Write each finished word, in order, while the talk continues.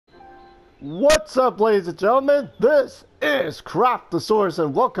What's up, ladies and gentlemen? This is KENTROSAURUS,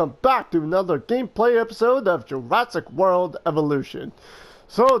 and welcome back to another gameplay episode of Jurassic World Evolution.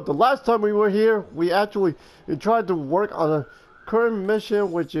 So, the last time we were here, we actually tried to work on a current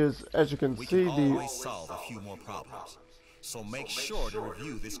mission, which is, as you can see, always solve a few more problems. So make sure to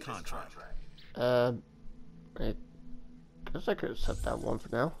review this contract. I guess I could have set that one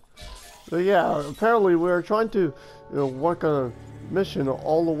for now. So yeah, apparently we're trying to, work on a mission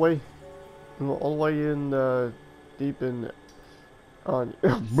all the way in, deep in, on,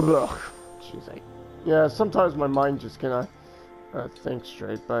 jeez, yeah, sometimes my mind just cannot think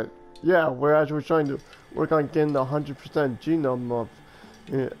straight, but yeah, we're actually trying to work on getting the 100% genome of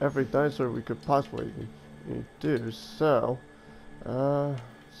every dinosaur we could possibly do, so, let's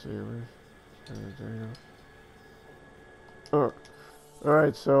see,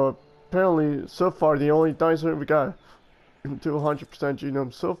 alright, so apparently, so far, the only dinosaur we got to 100%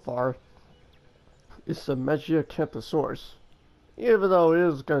 genome so far is the KENTROSAURUS. Even though it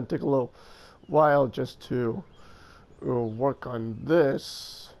is going to take a little while just to work on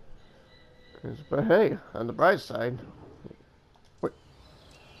this. But hey, on the bright side... Wait.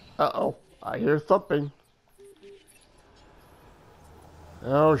 Uh-oh, I hear thumping.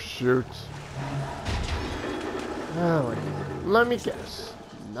 Oh, shoot. Oh, wait. Let me guess.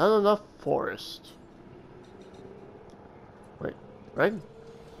 Not enough forest. Wait, right?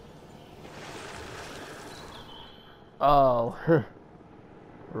 Oh,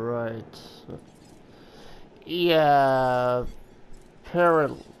 right. Yeah,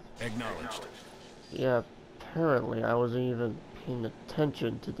 apparently. Acknowledged. Yeah, apparently I wasn't even paying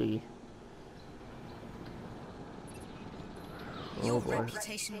attention to the... Your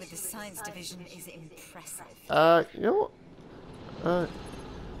reputation with the science division is impressive. You know,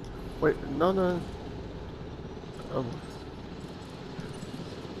 wait, no.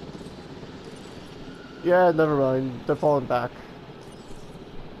 Yeah, never mind. They're falling back.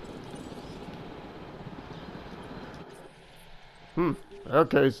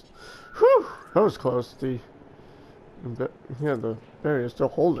 Okay. Whew, that was close. The barrier's still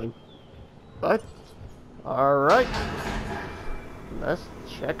holding. But, alright. Let's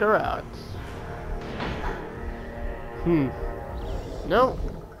check her out. No.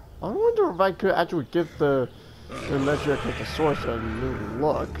 I wonder if I could actually give the KENTROSAURUS a new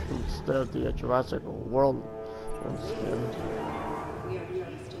look instead of the Jurassic World skin.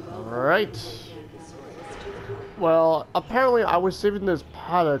 Alright. Well, apparently I was saving this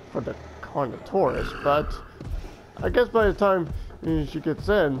paddock for the Carnotaurus, but I guess by the time she gets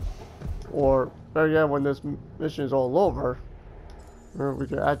in, or better yet, when this mission is all over, we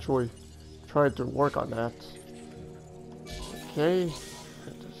can actually try to work on that. Okay.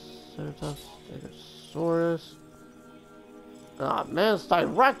 Gyrospheres. Ah, man, it's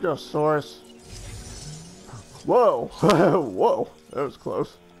Gyrospheres. Whoa! Whoa! That was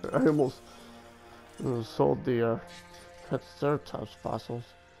close. I almost sold the Triceratops fossils.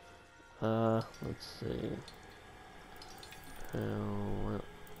 Let's see. I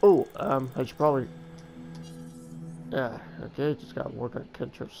should probably... Yeah, okay, just gotta work on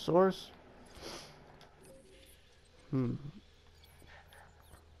KENTROSAURUS.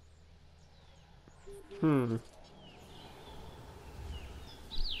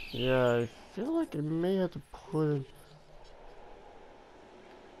 Yeah, I feel like I may have to put in...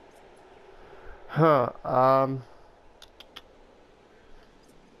 You know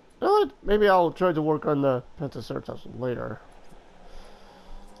what? Maybe I'll try to work on the Pentaceratops later.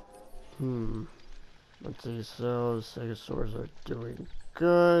 Let's see, so the Stegosaurs are doing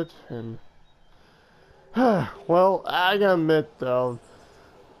good, and... well, I gotta admit, though,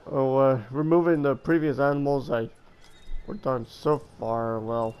 removing the previous animals I worked on so far,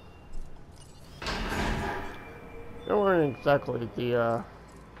 well... They weren't exactly the,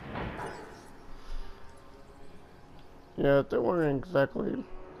 yeah, they weren't exactly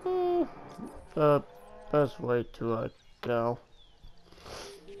the best way to go.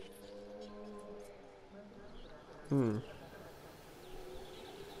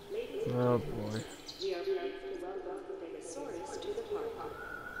 Oh boy.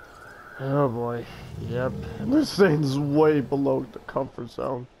 Oh boy. Yep. This thing's way below the comfort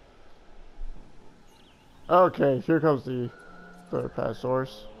zone. Okay, here comes the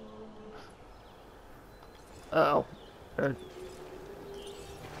Gyrospheres. Uh-oh.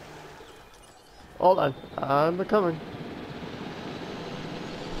 Hold on, I'm coming.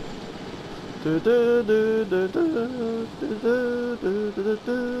 I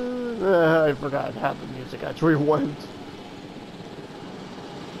forgot how the music actually went.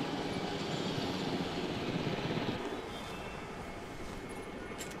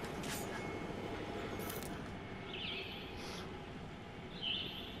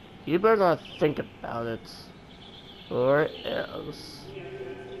 You better not think about it. Or else.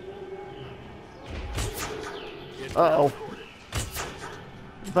 Uh-oh.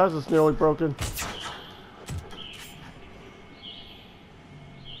 The fence is nearly broken.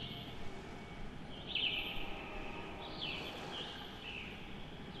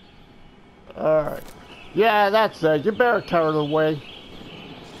 Alright. Yeah, that's it. You better carry it away.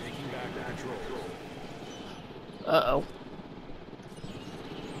 Taking back control. Uh-oh.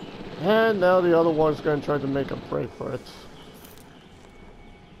 And now the other one's gonna try to make a break for it.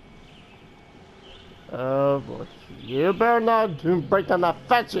 Oh boy. You better not break down that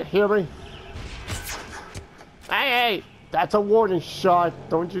fence, you hear me? Hey, hey! That's a warning shot.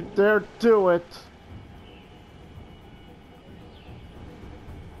 Don't you dare do it.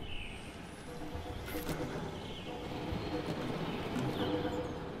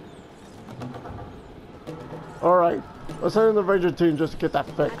 Alright, let's send in the Ranger team just to get that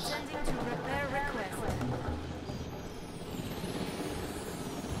fixed. Attending to repair request.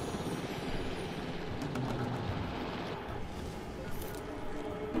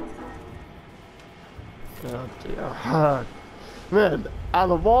 Oh dear. Man, out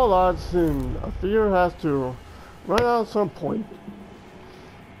of all odds, a fear has to run out at some point.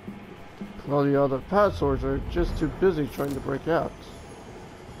 While the other passwords are just too busy trying to break out.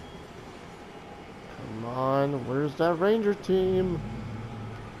 Come on, where's that Ranger team?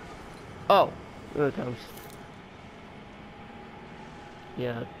 Oh, there it comes.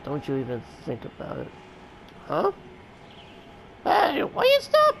 Yeah, don't you even think about it. Huh? Hey, why are you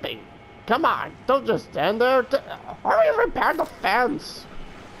stopping? Come on, don't just stand there. Hurry and repair the fence.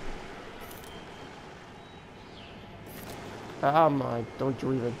 Come on, don't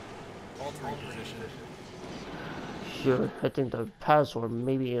you even. Altering position. Sure, I think the password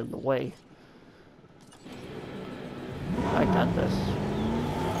may be in the way. I got this.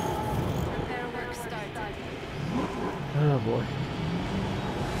 Repair work started. Oh boy.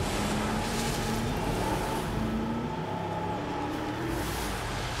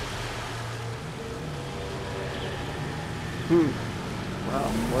 Wow,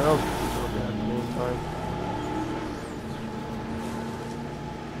 what else did you look at in the meantime?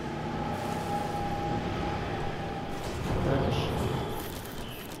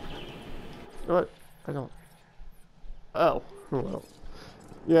 You know what? I don't. Oh, well.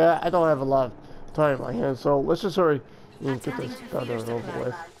 Yeah, I don't have a lot of time in my hands, so let's just hurry and get this done and over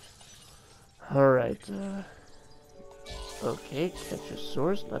with. Alright, okay,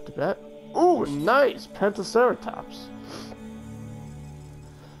 KENTROSAURUS, not too bad. Ooh, nice! Pentaceratops.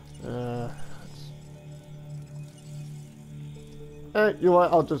 Hey, you know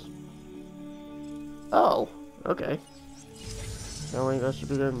what? I'll just. Oh, okay. Apparently that should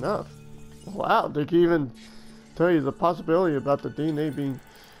be good enough. Wow, they can even tell you the possibility about the DNA being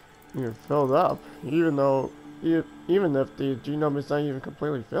filled up, even if the genome is not even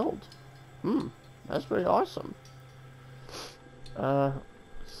completely filled. That's pretty awesome. Let's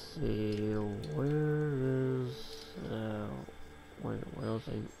see, where is what else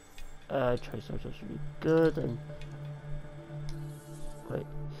Triceratops should be good, and wait,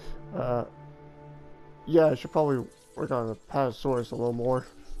 yeah, I should probably work on the Patasaurus a little more.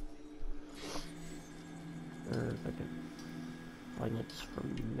 If I can find its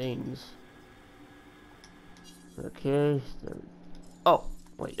remains. Okay, there. Oh,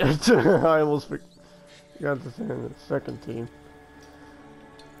 wait, I almost forgot to send in the second team.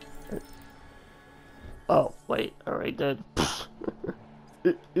 Oh, wait, alright then.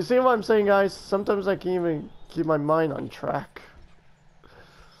 You see what I'm saying, guys? Sometimes I can't even keep my mind on track.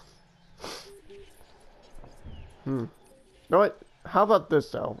 You know what? How about this,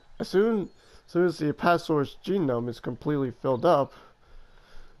 though? As soon as the Apatosaurus genome is completely filled up,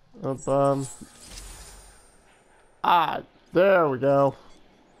 there we go.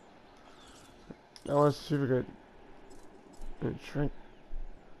 Now let's see if we could shrink.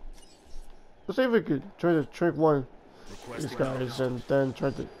 Let's see if we could try to shrink one of these guys and then try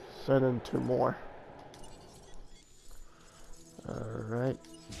to send in 2 more. Alright.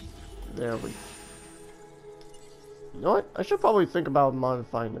 There we go. You know what? I should probably think about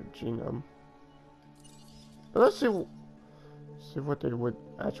modifying their genome. But let's see what they would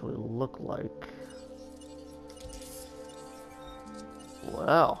actually look like.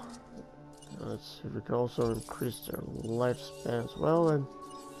 Wow. Let's see if we can also increase their lifespan as well, and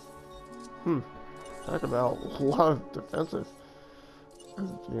talk about a lot of defensive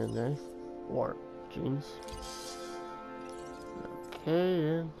DNA or genes.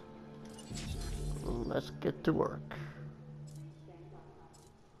 Okay, and let's get to work.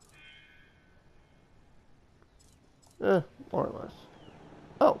 More or less.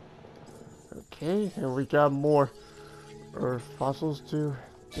 Oh, Okay, and we got more fossils to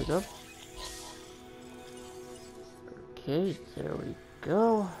dig up. Okay, there we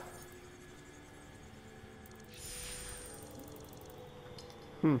go.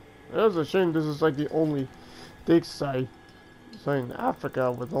 It was a shame this is like the only dig site in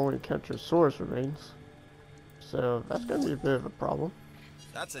Africa with only KENTROSAURUS remains. So that's gonna be a bit of a problem.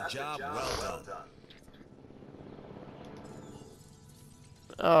 That's a job well done.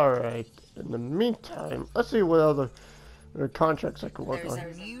 Alright, in the meantime, let's see what other contracts I can work There's on.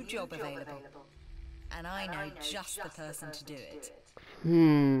 a new job available, and I know just the person to do it.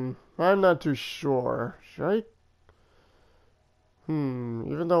 I'm not too sure. Should I?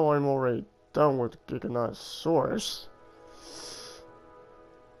 Even though I'm already done with Gyrospheres.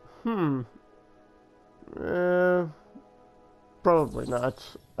 Probably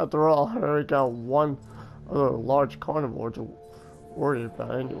not. After all, I already got one other large carnivore to worry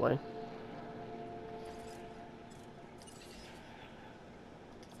about anyway.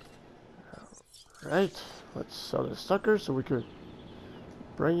 Right, let's sell this sucker so we could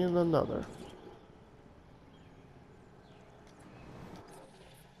bring in another.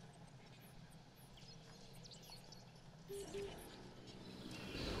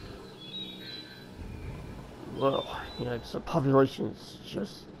 Whoa, yeah, the population is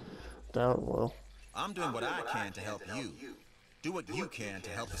just down low. I'm doing what I can to help you. Do what you can to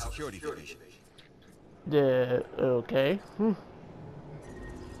help the security division. Yeah, okay.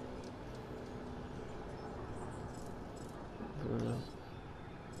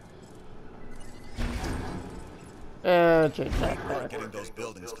 And change that Great work back. getting those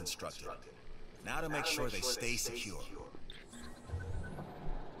buildings constructed. Now to make sure they stay secure.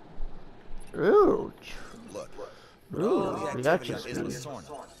 Ooh, Look, ooh, the reaction activity on speed. Isla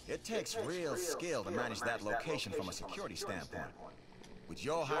Sorna. It takes real skill to manage that location from a security standpoint. With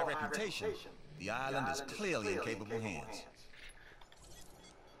your high reputation, the island is clearly in capable hands.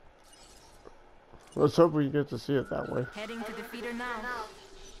 Let's hope we get to see it that way. Heading to the feeder now.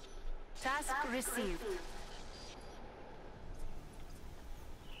 Task received.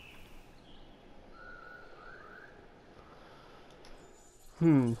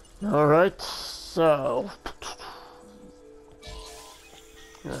 Alright, so...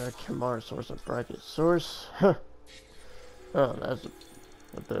 Gyrospheres and Brachiosaurus. Oh, that's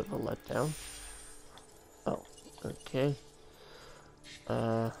a bit of a letdown. Oh, okay.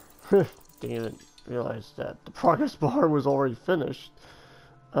 Didn't even realize that the progress bar was already finished.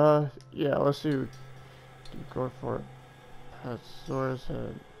 Yeah, let's see. Go for Patasaurus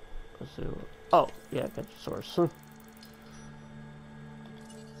and let's see. Oh, yeah, Patasaurus.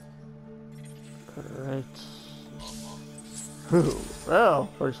 Alright. Well,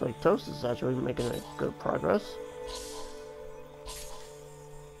 looks like Toast is actually making a good progress.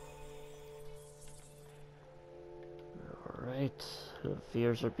 Alright, the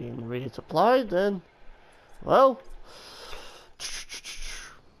fears are being resupplied, then, well,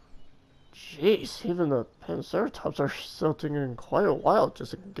 jeez, even the Panceratops are still taking quite a while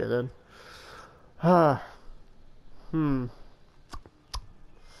just to get in.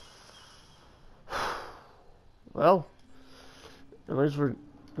 Well, at least we're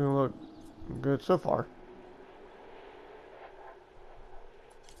gonna look good so far.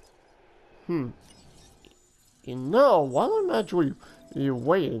 You know, while I'm actually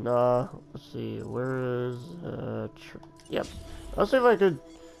waiting, let's see, where is, yep. I'll see if I could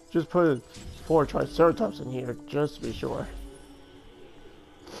just put 4 Triceratops in here, just to be sure.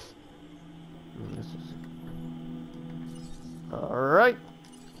 Alright,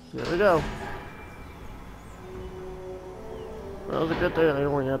 here we go. That was a good thing I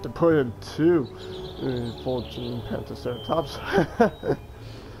only had to put in 2 full gene Pentaceratops.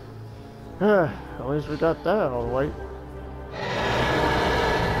 At least we got that all right.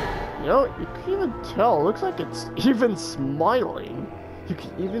 You know, you can even tell, it looks like it's even smiling. You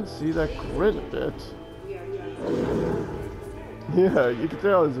can even see that grin a bit. Yeah, you can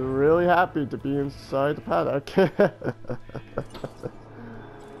tell it's really happy to be inside the paddock.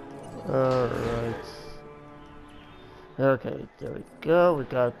 Alright. Okay, there we go. We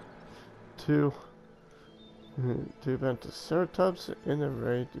got 2 Pentaceratops in and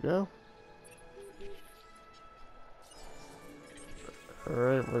ready to go.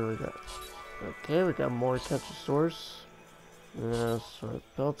 Alright, what do we got? Okay, we got more KENTROSAURUS. Yeah, sort of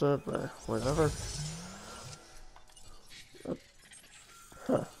built up, but whatever.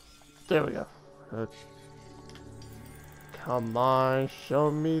 There we go. Come on, show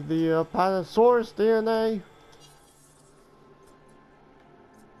me the Apatosaurus DNA.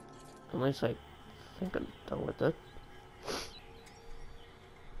 At least I think I'm done with it.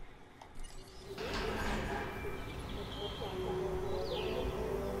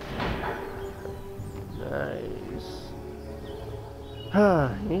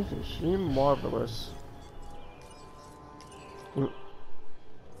 Isn't she marvelous?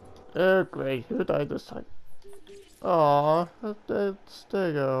 Oh great, who died this time? Aw, that's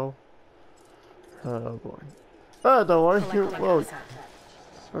Stego. Oh boy. Oh, don't worry, whoa.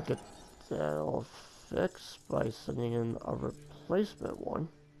 I'll get that all fixed by sending in a replacement one.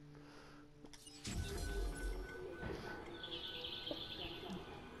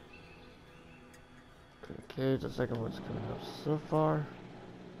 Okay, the second one's coming up so far.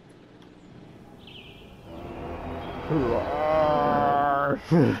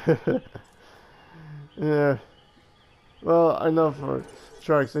 Yeah. Well, I know for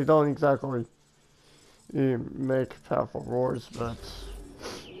sharks, they don't exactly make powerful roars, but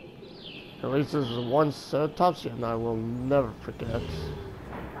at least this is one Ceratops and I will never forget.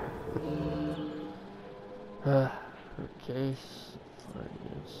 Okay,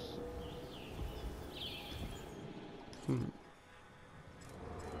 finance.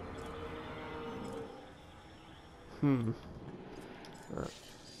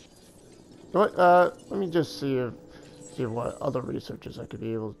 What? Let me just see what other researches I could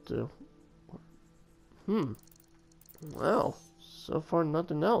be able to do. Well, so far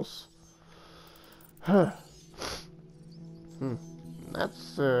nothing else. That's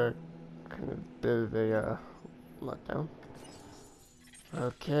kind of a bit of a letdown.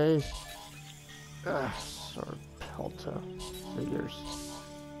 Okay. Sort of Pelta figures.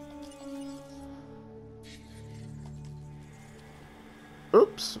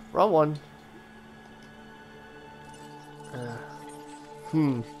 Oops, wrong one.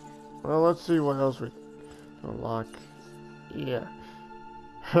 Well, let's see what else we can unlock. Yeah.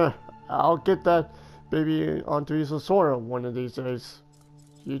 I'll get that baby onto Isosora one of these days.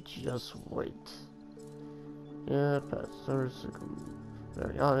 You just wait. Yeah, Pastors,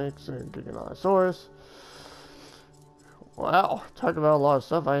 Baryonyx, and Giganosaurus. Wow, talk about a lot of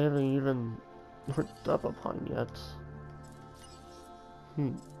stuff I haven't even looked up upon yet.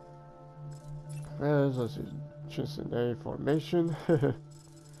 There's a Chisinau formation.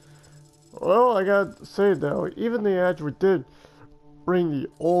 Well, I gotta say though, even the actually did bring the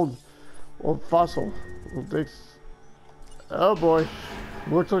old fossil. Oh boy,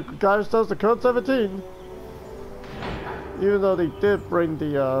 looks like Gyrospheres does the code 17. Even though they did bring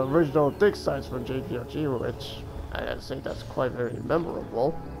the original dig sites from JPOG, which I gotta say that's quite very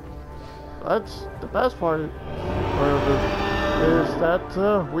memorable. But the best part of it is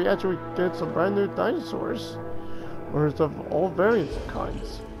that we actually get some brand new dinosaurs, or of all variants of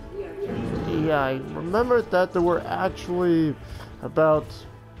kinds. Yeah, I remember that there were actually about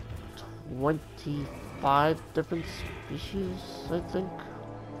 25 different species, I think.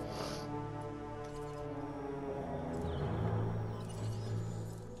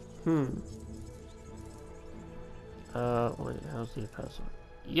 Wait, how's the password?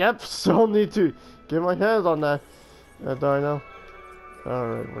 Yep, still need to get my hands on that dino.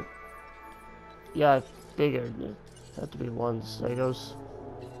 Alright, wait. Yeah, I figured it had to be one Sagos.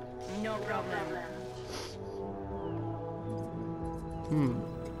 No problem. You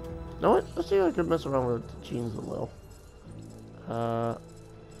know what? Let's see if I can mess around with the genes a little.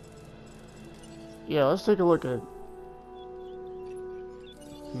 Yeah, let's take a look at.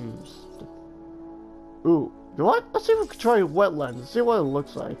 Ooh, you know what? Let's see if we can try wetlands. See what it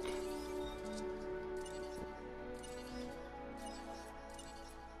looks like.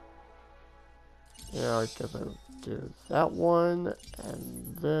 Yeah, I guess I would do that one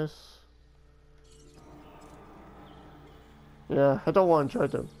and this. Yeah, I don't want to try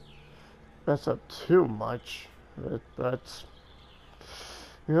to mess up too much, but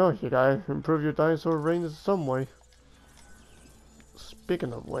you know, you gotta improve your dinosaur range in some way.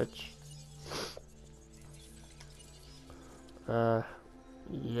 Speaking of which,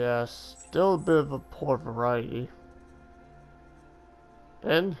 yeah, still a bit of a poor variety.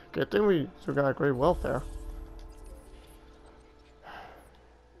 And good thing we still got great welfare.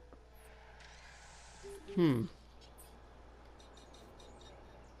 You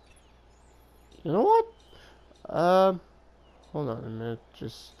know what? Hold on a minute,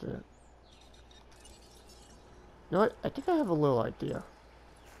 just, you know what? I think I have a little idea.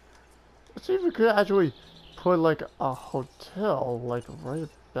 Let's see if we could actually put, like, a hotel, like, right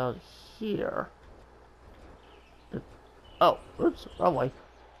about here. Oh, oops, wrong way.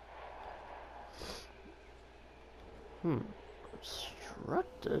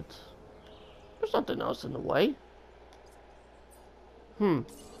 Obstructed? There's nothing else in the way.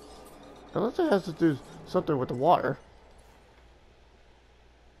 Unless it has to do something with the water.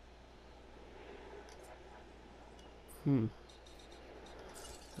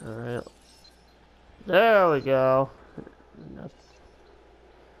 Alright. There we go.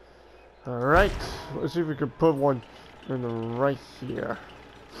 Alright, let's see if we can put one in right here.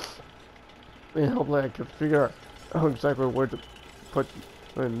 And hopefully I can figure out exactly where to put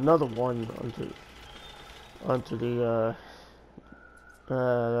another one onto the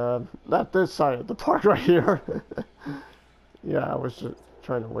not this side of the park right here. Yeah, I was just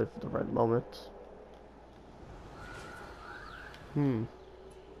trying to wait for the right moment. Unless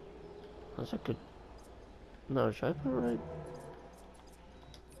I could. No, should I put it right?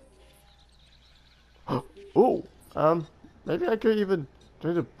 Oh, maybe I could even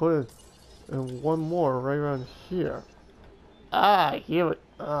try to put it in one more right around here. Ah, here it.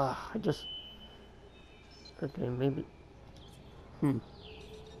 I just. Okay, maybe.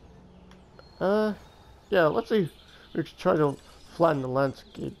 Yeah, let's see. We can try to flatten the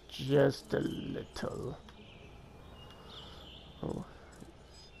landscape just a little. Oh.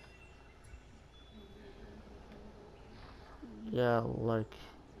 Yeah, like.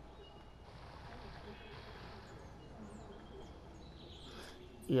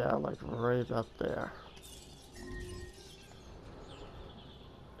 Yeah, like right up there.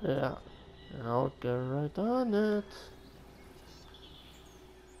 Yeah, I'll get right on it.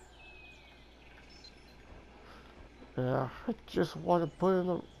 Yeah, I just want to put in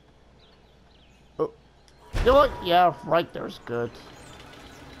the... Oh, you know what? Yeah, right there's good.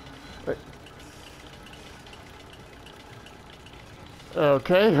 Wait.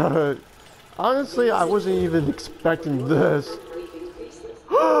 Okay, honestly, I wasn't even expecting this.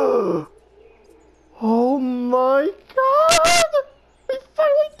 Oh my god! We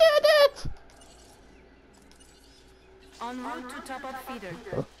finally did it! En route to top-up feeder.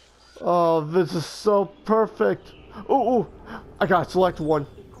 Oh, this is so perfect. Oh, I gotta select one.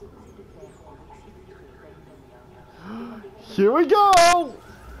 Here we go!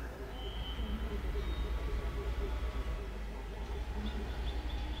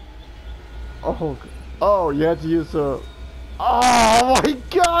 Oh, you had to use a... Oh my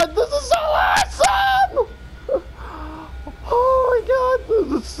god, this is so awesome! Oh my god,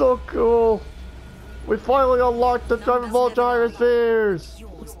 this is so cool. We finally unlocked the Drivable Gyrospheres.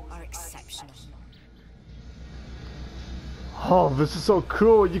 Yours are exceptional. Oh, this is so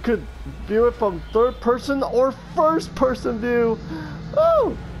cool. You could view it from third person or first person view.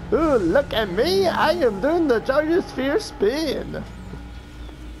 Oh, ooh, look at me. I am doing the Gyrosphere spin.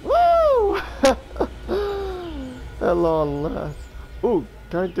 Woo! Hello, last. Ooh,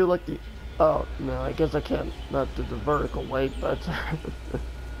 can I do like the... Oh, no, I guess I can't not do the vertical weight, but...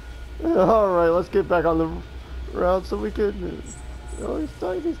 Alright, let's get back on the route so we can really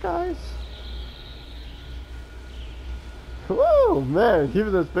study these guys. Whoa, man,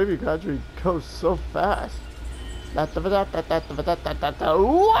 even this baby country goes so fast. Wow!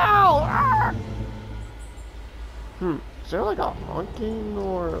 Is there like a honking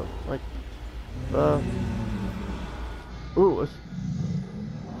or like, ooh,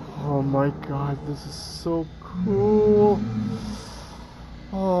 oh my god, this is so cool.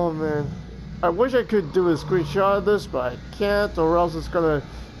 Oh man, I wish I could do a screenshot of this, but I can't, or else it's gonna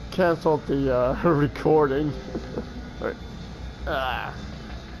cancel the recording. Right.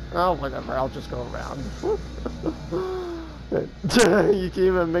 Oh, whatever, I'll just go around. You can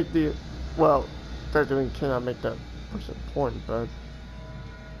even make the, well, technically you cannot make that person point, but...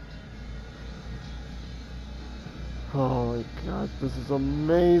 Oh my god, this is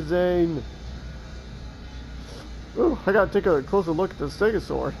amazing! Ooh, I gotta take a closer look at the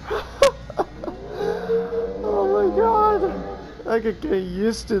Stegosaur. Oh my god! I could get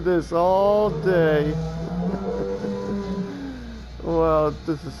used to this all day. Wow,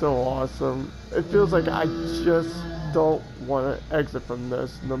 this is so awesome. It feels like I just don't want to exit from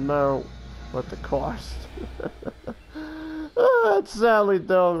this, no matter what the cost. Sadly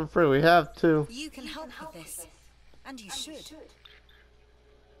though, I'm afraid we have to. You can help with this, and you should.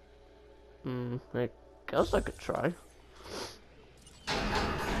 I guess I could try.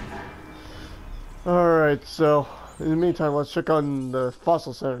 Alright, so in the meantime, let's check on the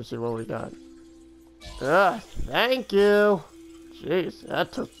fossil center and see what we got. Thank you! Jeez,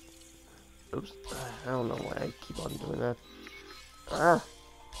 that took... Oops, I don't know why I keep on doing that.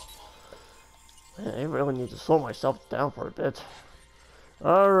 Man, I really need to slow myself down for a bit.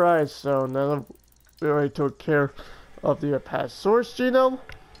 Alright, so now that we already took care of the past source genome.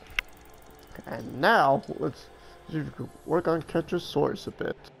 And now, let's see if we can work on KENTROSAURUS a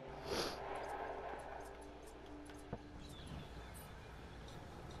bit.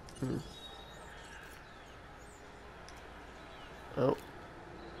 Oh.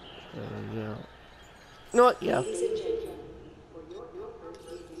 Yeah. No, yeah.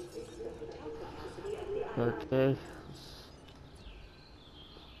 Okay.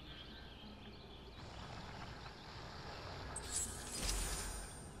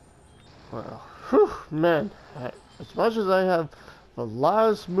 Well, whew, man. As much as I have a lot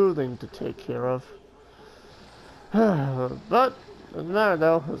of smoothing to take care of. But, doesn't matter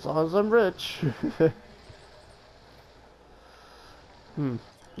though, as long as I'm rich.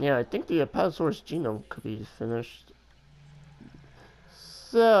 Yeah, I think the Apatosaurus genome could be finished.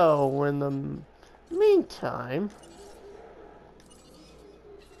 So, in the meantime...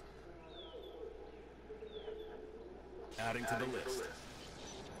 Adding to the list.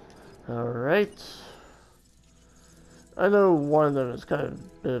 Alright. I know one of them is kind of a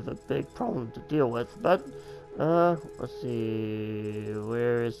bit of a big problem to deal with, but, let's see,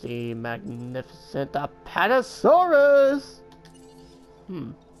 where is the magnificent Apatosaurus?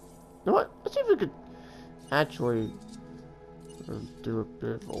 You know what, let's see if we could actually do a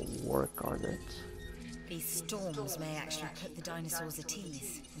bit of work on it. These storms may actually put the dinosaurs at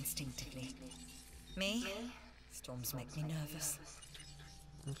ease, instinctively. Me? Storms make me nervous.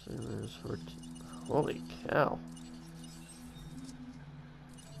 Let's see what this for. Holy cow.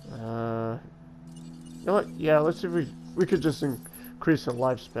 You know what? Yeah, let's see if we could just increase the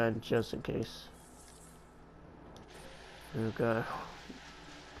lifespan just in case. Okay.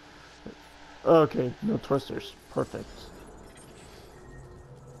 Okay, no twisters. Perfect.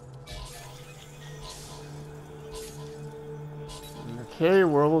 Okay,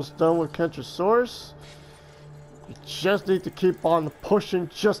 we're almost done with KENTROSAURUS. We just need to keep on pushing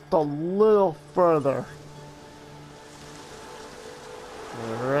just a little further.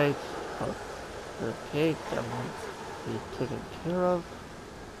 Alright. Okay, that one be taken care of.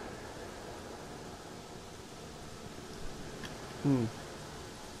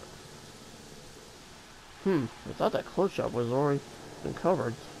 I thought that close shot was already been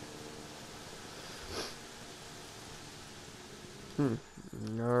covered.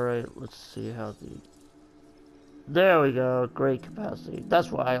 Alright, let's see how the... There we go, great capacity.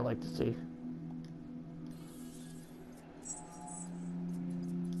 That's what I like to see.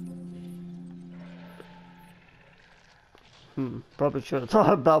 Probably should have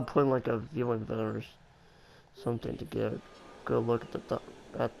thought about putting like a viewing vent or something to get a good look at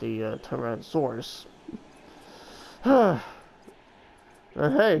the Tyrannosaurus. Hey,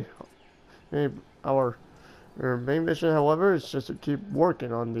 our main mission, however, is just to keep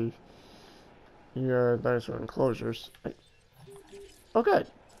working on the dinosaur enclosures. Okay.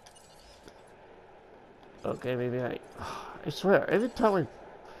 Okay, maybe I swear, every time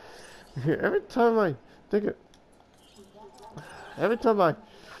I think it, every time I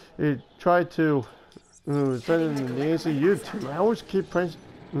try to send in the ACU team, I always keep pressing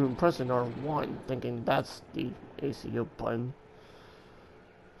R1, thinking that's the ACU button.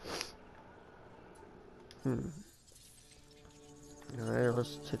 Alright,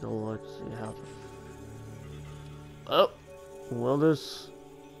 let's take a look, see how... Oh! Will this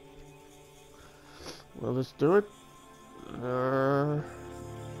do it?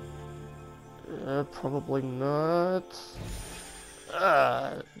 Probably not.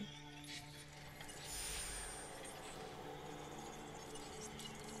 I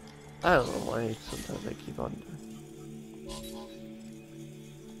don't know why sometimes I keep on...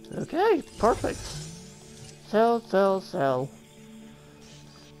 Okay, perfect. Sell.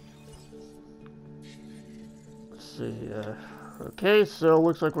 Let's see, okay, so it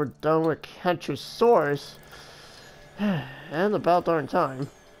looks like we're done with KENTROSAURUS. And about darn time.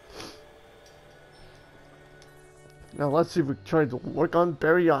 Now let's see if we can try to work on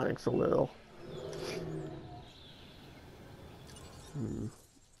baryonyx a little.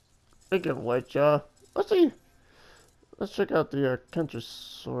 Speaking of which, let's see. Let's check out the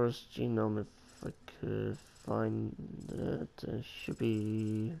KENTROSAURUS genome if I could find it. It should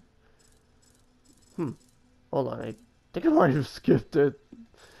be... Hold on, I think I might have skipped it.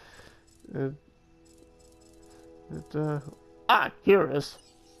 Here it is.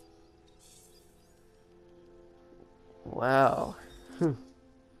 Wow.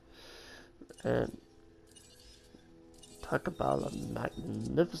 And talk about a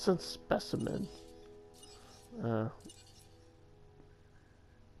magnificent specimen.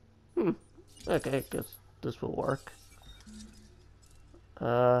 Okay, I guess this will work.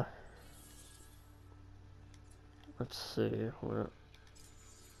 Let's see.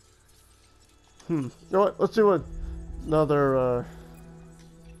 You know what? Let's do another,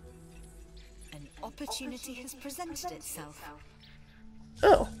 An opportunity has presented itself.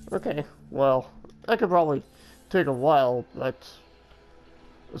 Oh, okay. Well, that could probably take a while, but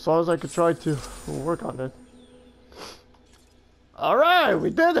as long as I could try to work on it. Alright,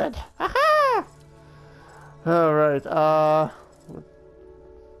 we did it! Haha! Alright,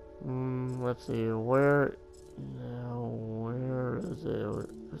 let's see, where is it?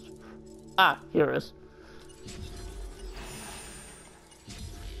 Ah, here it is.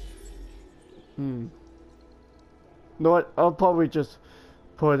 You know what? I'll probably just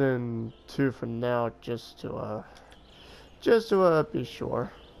put in 2 for now, just to be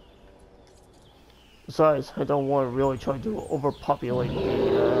sure. Besides, I don't want to really try to overpopulate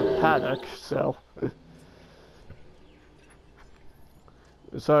the paddock, so.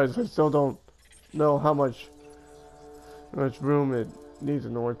 Besides, I still don't know how much room it needs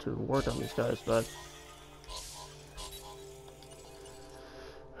in order to work on these guys, but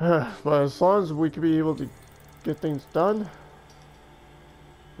but as long as we can be able to get things done,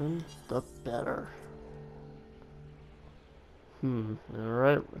 then the better.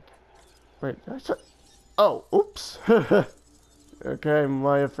 Alright. Wait, I said, oh, oops. Okay, I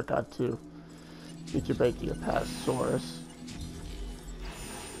might have forgot to incubate the Apatosaurus.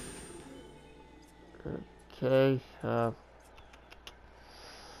 Okay,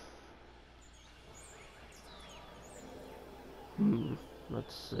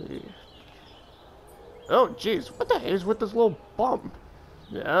 let's see. Oh, jeez, what the heck is with this little bump?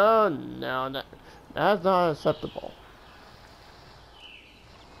 No, that's not acceptable.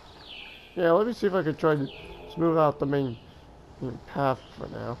 Yeah, let me see if I can try to smooth out the main path for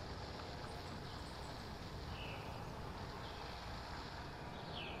now.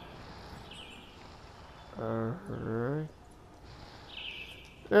 Alright.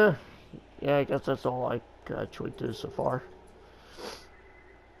 Yeah, I guess that's all I could actually do so far.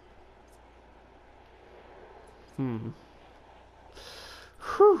 Whew.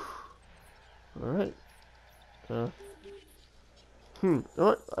 Alright. Let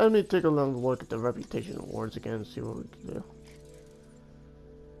me take a look at the reputation awards again and see what we can do.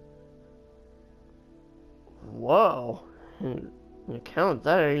 Whoa! And count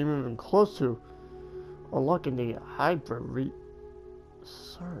that, I ain't even close to unlocking the hybrid research.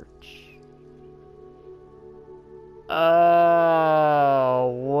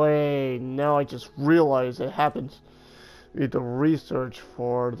 Oh, wait. Now I just realized it happens with the research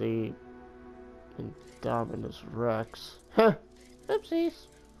for the Indominus Rex. Huh. Oopsies.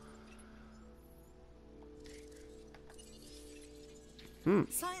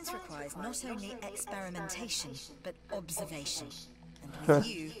 Science requires not only experimentation, but observation. And with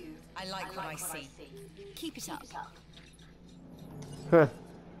you, I like what I see. Keep it up.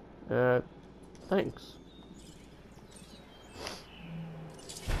 Thanks.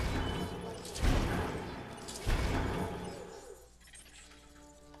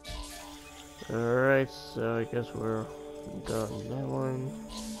 Alright, so I guess we're done that one.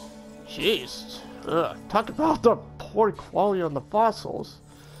 Jeez. Talk about the poor quality on the fossils.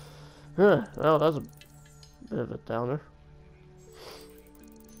 Well, that's a bit of a downer.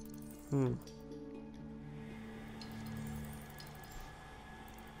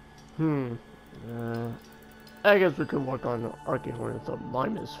 I guess we could work on arguing with the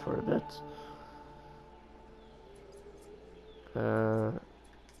Mimus for a bit.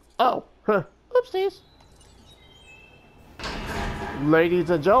 Oh! Oopsies! Ladies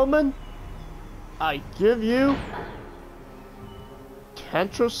and gentlemen, I give you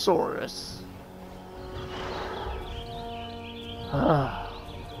KENTROSAURUS. Wow.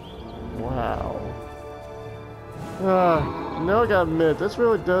 Now I gotta admit, this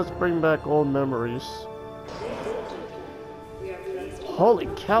really does bring back old memories. Holy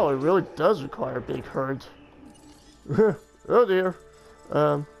cow, it really does require a big herd. Oh dear.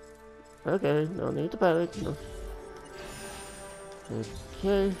 Okay, no need to panic. No.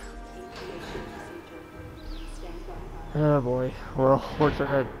 Okay. Oh boy. Well, looks like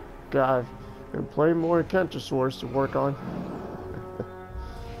I got plenty more KENTROSAURUS to work on.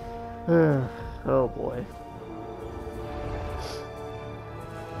 Oh boy.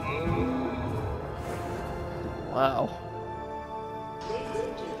 Wow.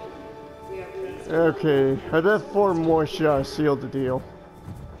 Okay, I bet 4 more shots sealed the deal.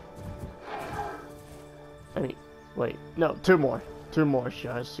 I mean, wait, no, 2 more. 2 more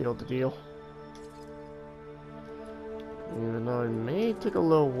shots sealed the deal. Even though it may take a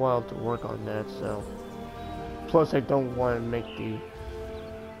little while to work on that, so. Plus, I don't want to make the.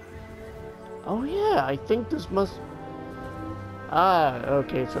 Oh yeah, I think this must. Ah,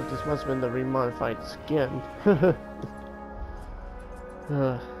 okay, so this must have been the remodified skin.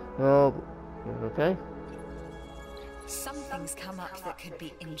 Oh, okay. Something's come up that could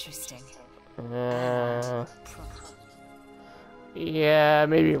be interesting. Yeah,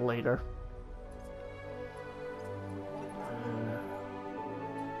 maybe later.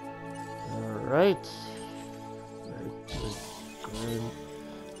 Alright. Very good. Very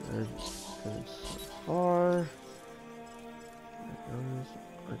good so far.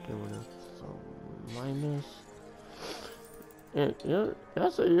 Okay, what else? So minus. And yeah, it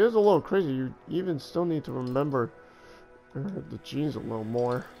is a little crazy. You even still need to remember the genes a little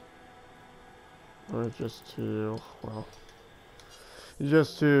more. Or just to, well,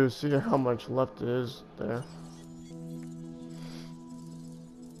 just to see how much left is there.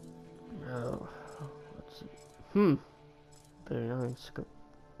 Now, let's see. Very nice.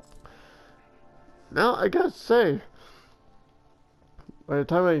 Now, I gotta say, by the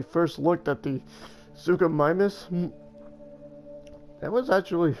time I first looked at the Suchomimus, that was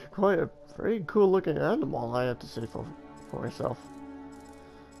actually quite a very cool looking animal, I have to say for myself.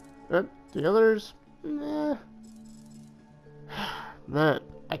 But the others, nah. Man,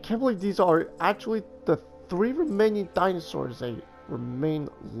 I can't believe these are actually the 3 remaining dinosaurs that remain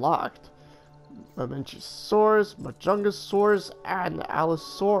locked. Mamenchisaurus, Majungasaurus, and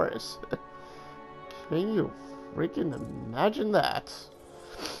Allosaurus. Can you freaking imagine that?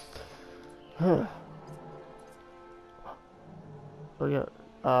 Oh yeah,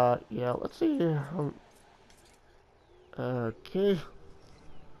 yeah, let's see, okay.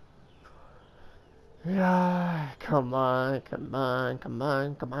 Yeah, come on.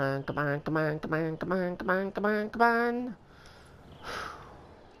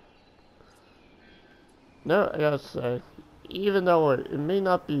 No, I gotta say, even though it may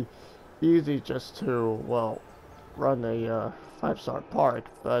not be easy just to, well, run a 5-star park,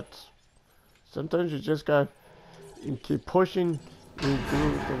 but sometimes you just gotta keep pushing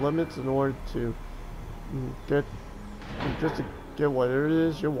through the limits in order to get whatever it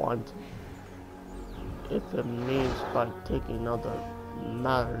is you want. If it means by taking other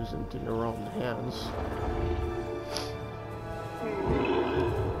matters into your own hands.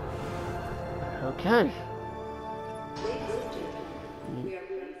 Okay.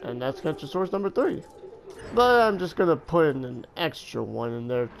 And that's KENTROSAURUS number 3. But I'm just gonna put in an extra one in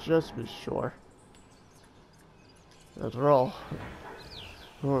there just to be sure. After all,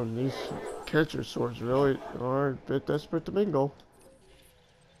 these KENTROSAURUS really are a bit desperate to mingle.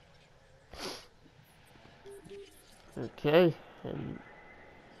 Okay, and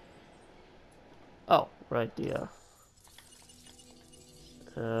oh, right, the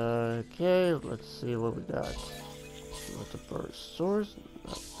okay, let's see what we got. Multiversaurus,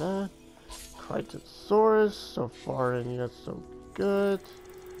 not that. Critosaurus, so far and yet so good.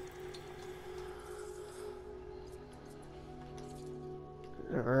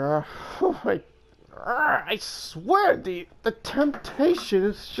 Oh my, I swear the temptation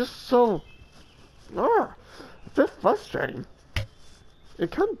is just so a bit frustrating. I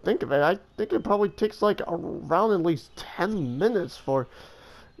can't think of it. I think it probably takes like around at least 10 minutes for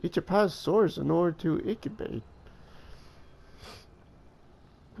each Apatosaurus in order to incubate.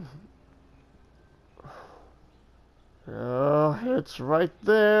 Oh, it's right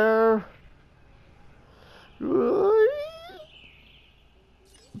there. Booyah!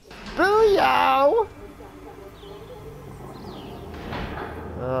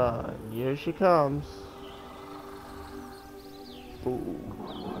 Here she comes. Boom.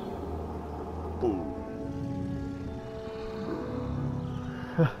 Boom.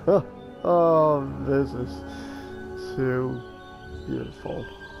 Oh, this is too beautiful.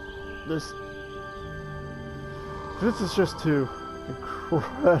 This is just too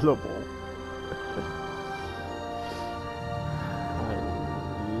incredible. I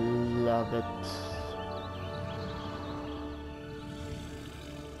love it.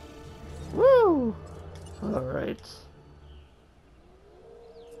 Woo! Alright.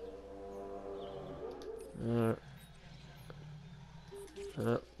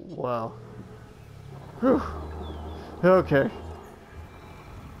 Wow. Whew. Okay.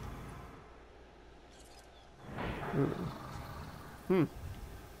 Yeah,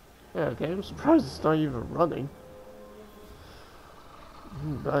 okay, I'm surprised it's not even running.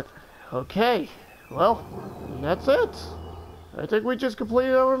 But, okay. Well, that's it. I think we just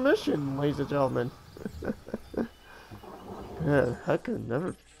completed our mission, ladies and gentlemen. Yeah, I could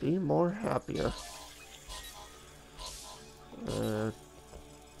never be more happier.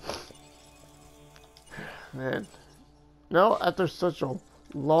 Man. Now, after such a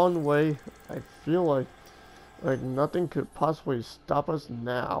long way, I feel like nothing could possibly stop us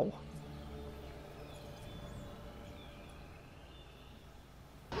now.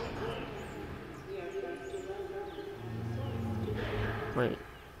 Wait.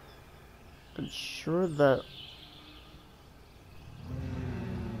 I'm sure that...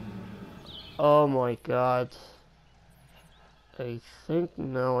 Oh my god. I think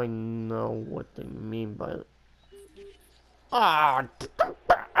now I know what they mean by it. Ah,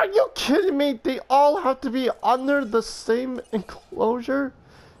 are you kidding me? They all have to be under the same enclosure?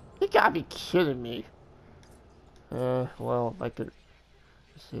 You gotta be kidding me. Well, if I could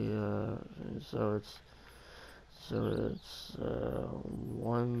see, so it's,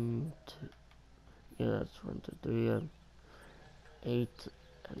 1, 2, yeah, that's 1, 2, 3, and 8,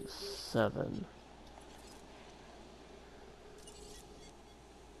 and 7.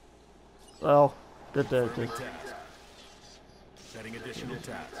 Well, good day, Confirming just task. Setting additional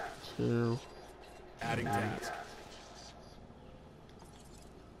task. 2. Adding task.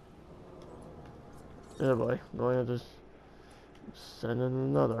 Yeah, boy, I'm going to just send in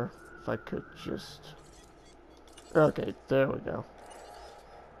another. If I could just. Okay, there we go.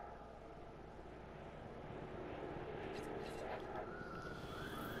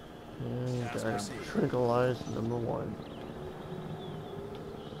 And Task got received. tranquilize number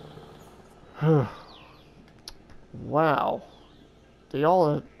 1. Wow. They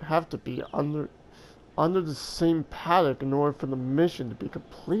all have to be under the same paddock in order for the mission to be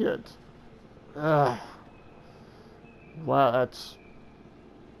completed. Ugh. Wow, that's...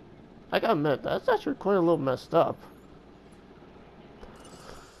 I gotta admit, that's actually quite a little messed up.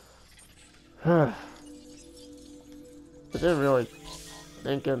 I didn't really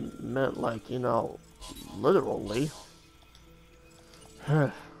think it meant, like, you know, literally.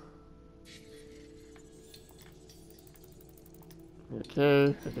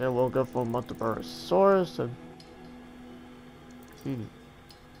 Okay, again, we'll go for Gyrospheres and...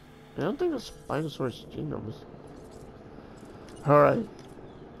 I don't think the Spinosaurus genome is... Alright.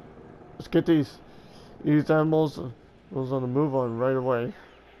 Let's get these animals on the move on right away.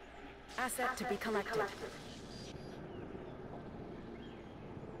 Asset to be collected.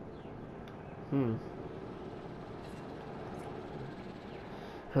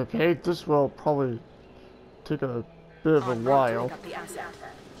 Okay, this will probably take a bit of a while.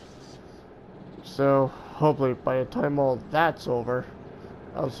 So, hopefully by the time all that's over,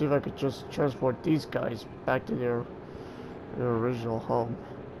 I'll see if I could just transport these guys back to their original home.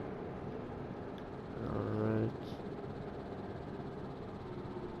 Alright.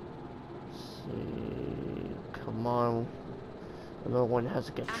 Let's see. Come on. Another one has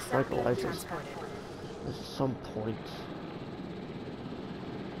to get tranquilized at some point.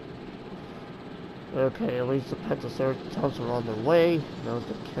 Okay, at least the Pentaceratops are on their way. Now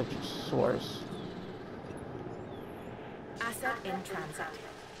the KENTROSAURUS. Asset in transit.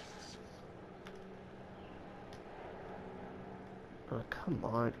 Oh, come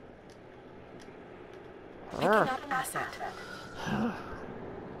on. Picking up asset.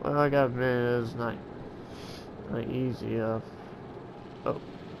 Well, I gotta admit, it's not easy. Oh.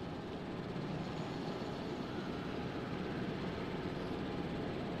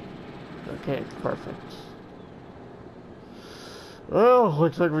 Okay, perfect. Well,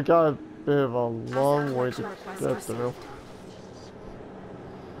 looks like we got a bit of a long way to get through.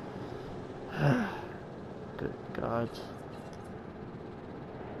 Good God.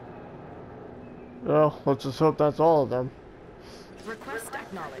 Well, let's just hope that's all of them. Request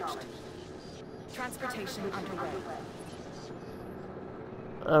acknowledged. Transportation underway.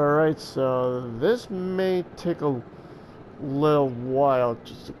 Alright, so this may take a little while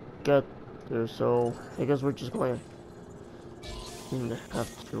just to get there, so I guess we're just going to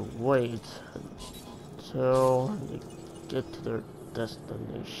have to wait until they get to their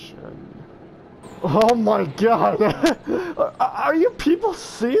destination. Oh my God! Are you people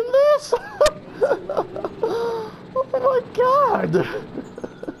seeing this? Oh my God!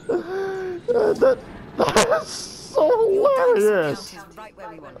 That's so hilarious! Right where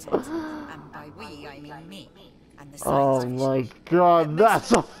we want it. And by we, I mean me. And the Oh my God, that's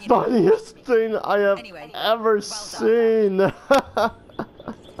the funniest thing I have ever seen!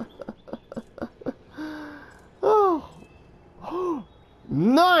 Oh,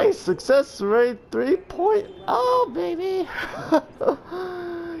 nice! Success rate 3.0, baby!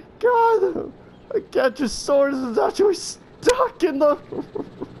 God, a Gyrosaurus is actually stuck in the...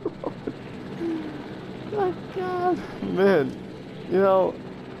 Oh God, man, you know,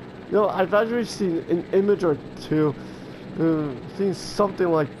 I've actually seen an image or two, seen something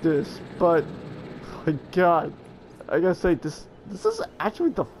like this, but my God, I gotta say this is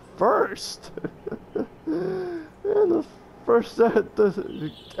actually the first, and the first that the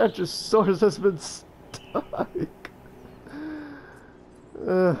Gyrosaurus has been stuck.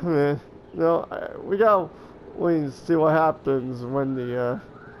 Man, we gotta wait and see what happens when the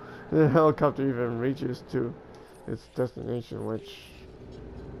helicopter even reaches to its destination, which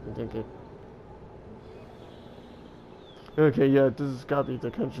I think it... Okay, yeah, this has got to be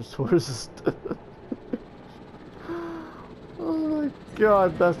the KENTROSAURUS. Oh my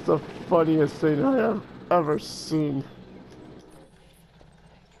God, that's the funniest thing I have ever seen.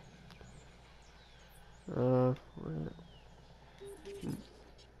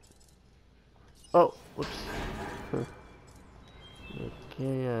 Oh, whoops.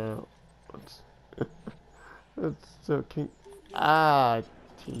 Okay, what's... That's so king. Ah,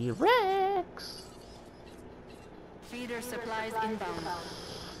 T-Rex! Feeder supplies inbound.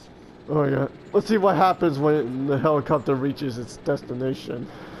 Oh yeah. Let's see what happens when the helicopter reaches its destination.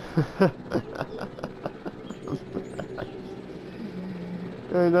 I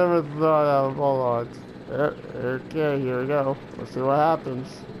never thought of all odds. Okay, here we go. Let's see what happens.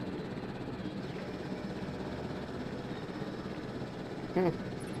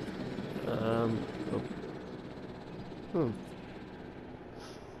 Oh.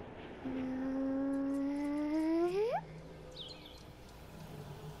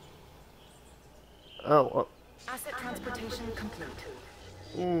 Oh. Asset transportation complete.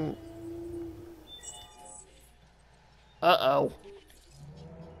 Uh-oh.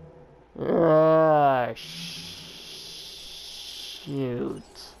 Ah, shoot.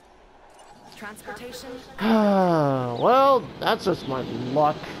 Transportation. Well, that's just my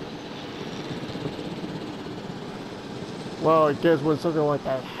luck. Well, I guess when something like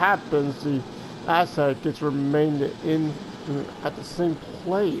that happens, the asset gets remained in at the same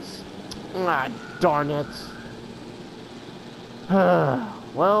place. Ah, darn it.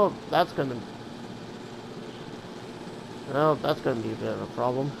 Well, that's gonna be a bit of a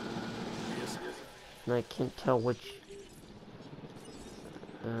problem. And I can't tell which.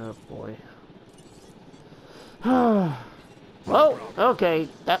 Oh boy. Well, okay.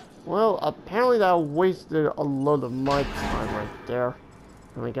 Well, apparently that wasted a lot of my time right there.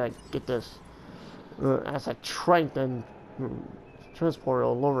 And we gotta get this as a trank and transport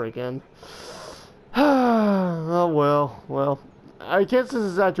all over again. Oh well. I guess this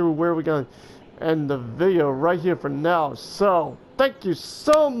is actually where we're gonna end the video right here for now. So, thank you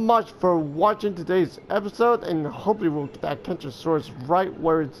so much for watching today's episode, and hopefully we'll get that KENTROSAURUS right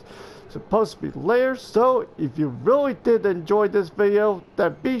where it's supposed to be later. So, if you really did enjoy this video,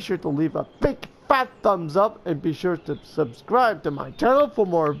 then be sure to leave a big fat thumbs up, and be sure to subscribe to my channel for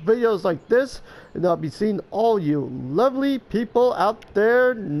more videos like this, and I'll be seeing all you lovely people out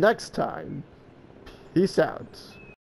there next time. Peace out.